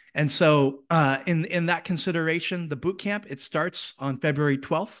 in that consideration, the boot camp, it starts on February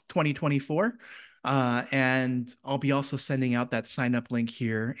 12th, 2024. And I'll be also sending out that sign up link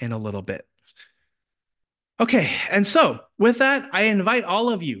here in a little bit. Okay, and so with that, I invite all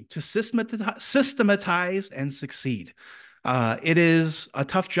of you to systematize and succeed. It is a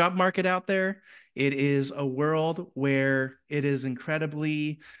tough job market out there. It is a world where it is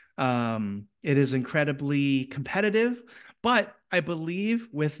incredibly competitive. But I believe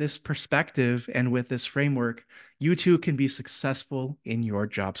with this perspective and with this framework, you too can be successful in your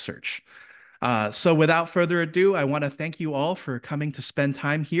job search. So without further ado, I want to thank you all for coming to spend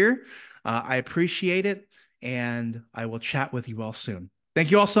time here. I appreciate it, and I will chat with you all soon.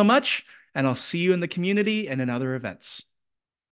 Thank you all so much, and I'll see you in the community and in other events.